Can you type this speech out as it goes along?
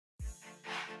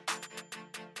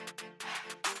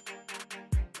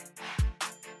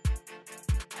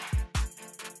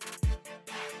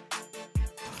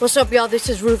What's up, y'all? This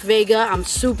is Ruth Vega. I'm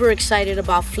super excited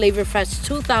about FlavorFest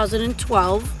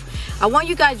 2012. I want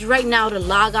you guys right now to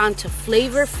log on to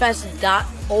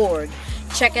flavorfest.org.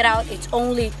 Check it out. It's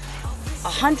only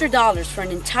 $100 for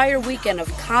an entire weekend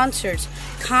of concerts,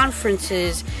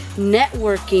 conferences,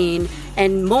 networking,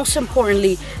 and most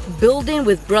importantly, building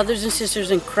with brothers and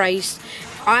sisters in Christ.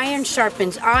 Iron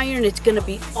sharpens iron. It's going to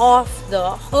be off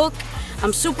the hook.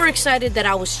 I'm super excited that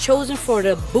I was chosen for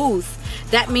the booth.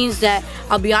 That means that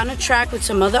I'll be on a track with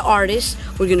some other artists.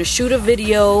 We're gonna shoot a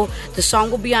video. The song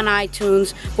will be on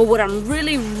iTunes. But what I'm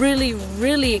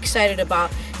really excited about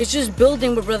is just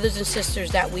building with brothers and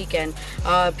sisters that weekend.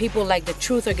 People like The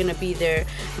Truth are gonna be there.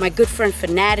 My good friend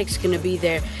Fanatic's gonna be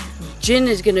there. Jin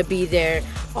is gonna be there.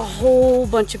 A whole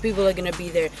bunch of people are gonna be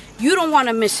there. You don't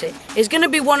wanna miss it. It's gonna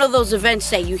be one of those events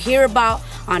that you hear about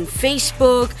on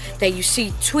Facebook, that you see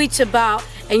tweets about,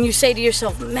 and you say to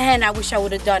yourself, man, I wish I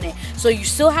would have done it. So you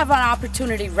still have an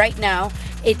opportunity right now.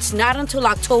 It's not until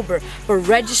October, but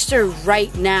register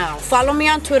right now. Follow me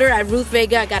on Twitter at Ruth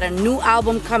Vega. I got a new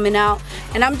album coming out,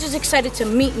 and I'm just excited to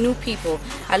meet new people.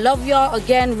 I love y'all.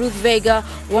 Again, Ruth Vega,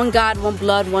 one God, one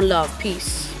blood, one love.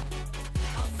 Peace.